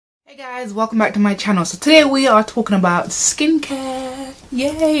Hey guys, welcome back to my channel. So today we are talking about skincare.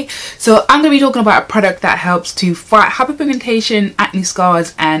 Yay! So I'm going to be talking about a product that helps to fight hyperpigmentation, acne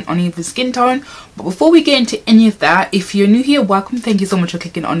scars and uneven skin tone. But before we get into any of that, if you're new here, welcome. Thank you so much for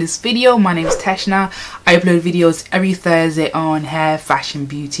clicking on this video. My name is Queenteshna. I upload videos every Thursday on hair, fashion,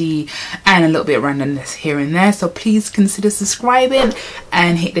 beauty and a little bit of randomness here and there. So please consider subscribing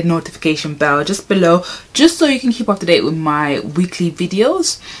and hit the notification bell just below, just so you can keep up to date with my weekly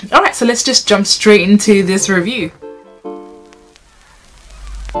videos. Alright, so let's just jump straight into this review.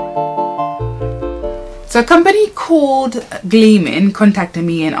 So a company called Gleamin contacted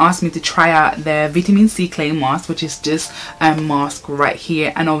me and asked me to try out their vitamin C clay mask, which is just a mask right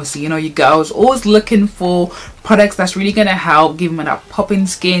here. And obviously, you know, you girls always looking for products that's really gonna help give them that popping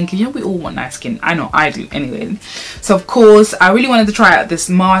skin, because you know we all want nice skin. I know I do anyway. So of course I really wanted to try out this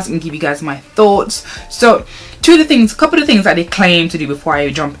mask and give you guys my thoughts. So a couple of things that they claim to do before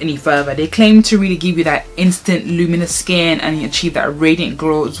I jump any further. They claim to really give you that instant luminous skin and achieve that radiant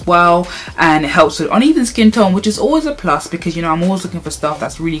glow as well, and it helps with uneven skin tone, which is always a plus, because you know I'm always looking for stuff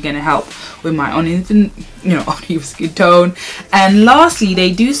that's really going to help with my uneven skin tone. And lastly,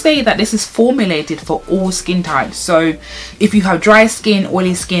 they do say that this is formulated for all skin types, so if you have dry skin,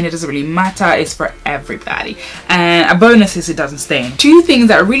 oily skin, it doesn't really matter, it's for everybody. And a bonus is it doesn't stain. Two things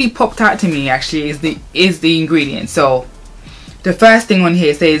that really popped out to me actually is the ingredients. So the first thing on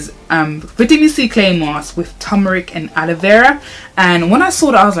here says vitamin C clay mask with turmeric and aloe vera, and when I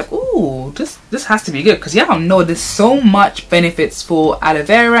saw that I was like, oh, this has to be good, because y'all know there's so much benefits for aloe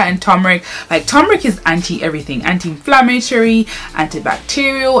vera and turmeric. Like turmeric is anti-everything, anti-inflammatory,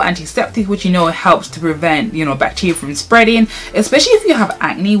 antibacterial, antiseptic, which you know helps to prevent bacteria from spreading, especially if you have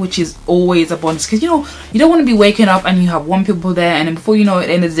acne, which is always a bonus, because you don't want to be waking up and you have one pimple there and then before you know it, at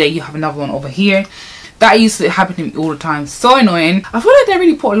the end of the day you have another one over here. That used to happen to me all the time. So annoying. I feel like they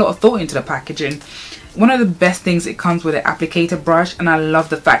really put a lot of thought into the packaging. One of the best things, it comes with an applicator brush, and I love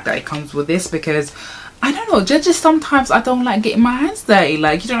the fact that it comes with this, because I don't know, just sometimes I don't like getting my hands dirty,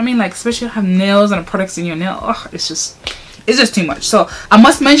 like, you know what I mean, like especially if you have nails and products in your nail. Oh, it's just too much. So I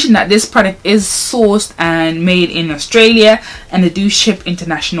must mention that this product is sourced and made in Australia, and they do ship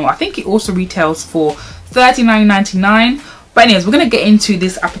international. I think it also retails for $39.99. But anyways, we're going to get into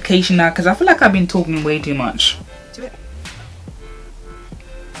this application now, because I feel like I've been talking way too much.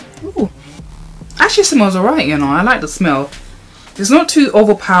 Ooh. Actually smells alright, you know. I like the smell. It's not too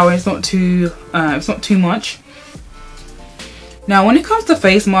overpowering, it's not too much. Now when it comes to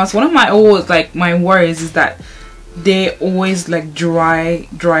face masks, one of my my worries is that they always like dry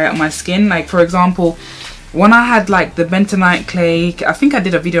out my skin. Like for example, when I had like the bentonite clay, I think I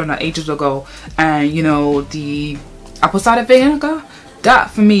did a video on that ages ago, and you know, the apple cider vinegar, that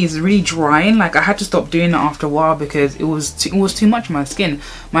for me is really drying. Like I had to stop doing that after a while, because it was too much on my skin.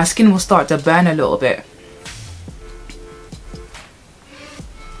 My skin will start to burn a little bit.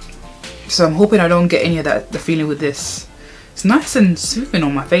 So I'm hoping I don't get any of the feeling with this. It's nice and soothing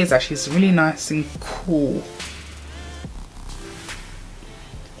on my face actually. It's really nice and cool.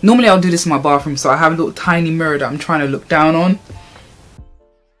 Normally I'll do this in my bathroom, so I have a little tiny mirror that I'm trying to look down on.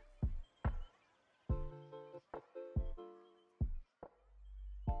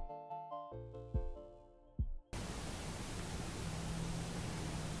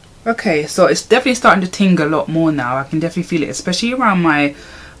 Okay, so it's definitely starting to tingle a lot more now. I can definitely feel it, especially around my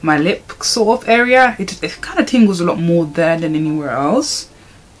lip sort of area. It kind of tingles a lot more there than anywhere else.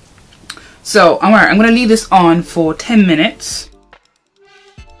 So I'm going to leave this on for 10 minutes.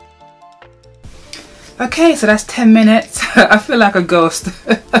 Okay, so that's 10 minutes. I feel like a ghost.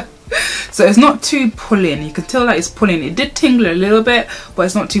 So it's not too pulling. You can tell that it's pulling. It did tingle a little bit, but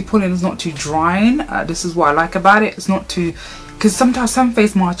it's not too pulling. It's not too drying. This is what I like about it. It's not too, because sometimes some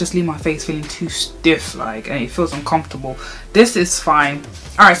face masks just leave my face feeling too stiff, like, and it feels uncomfortable. This is fine.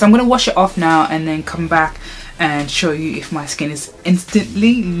 Alright, so I'm going to wash it off now and then come back and show you if my skin is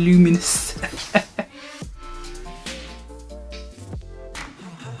instantly luminous.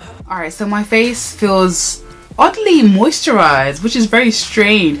 Alright, so my face feels oddly moisturized, which is very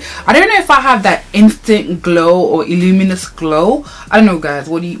strange. I don't know if I have that instant glow or luminous glow. I don't know, guys.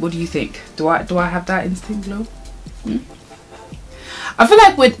 What do you think? Do I have that instant glow? I feel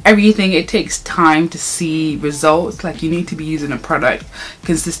like with everything, it takes time to see results. Like you need to be using a product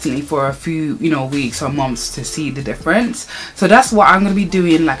consistently for a few weeks or months to see the difference. So that's what I'm going to be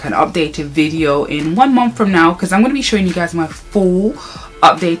doing, like an updated video in 1 month from now, because I'm going to be showing you guys my full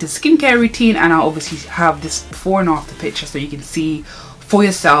updated skincare routine, and I'll obviously have this before and after picture so you can see for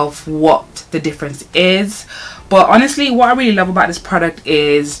yourself what the difference is. But honestly, what I really love about this product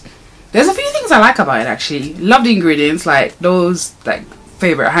is there's a few things I like about it actually. Love the ingredients, like those like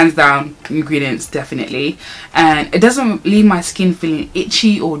favorite, hands down, ingredients definitely. And it doesn't leave my skin feeling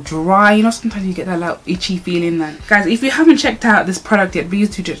itchy or dry. You know, sometimes you get that like itchy feeling. Like, guys, if you haven't checked out this product yet,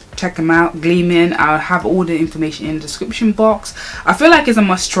 please do just check them out. Gleamin. I'll have all the information in the description box. I feel like it's a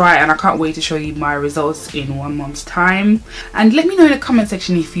must try, and I can't wait to show you my results in 1 month's time. And let me know in the comment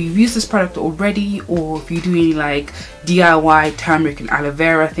section if you've used this product already, or if you do any like DIY turmeric and aloe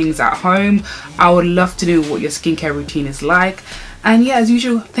vera things at home. I would love to know what your skincare routine is like. And yeah, as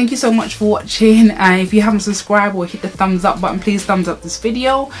usual, thank you so much for watching, and if you haven't subscribed or hit the thumbs up button, please thumbs up this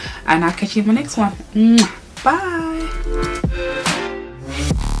video, and I'll catch you in my next one. Bye.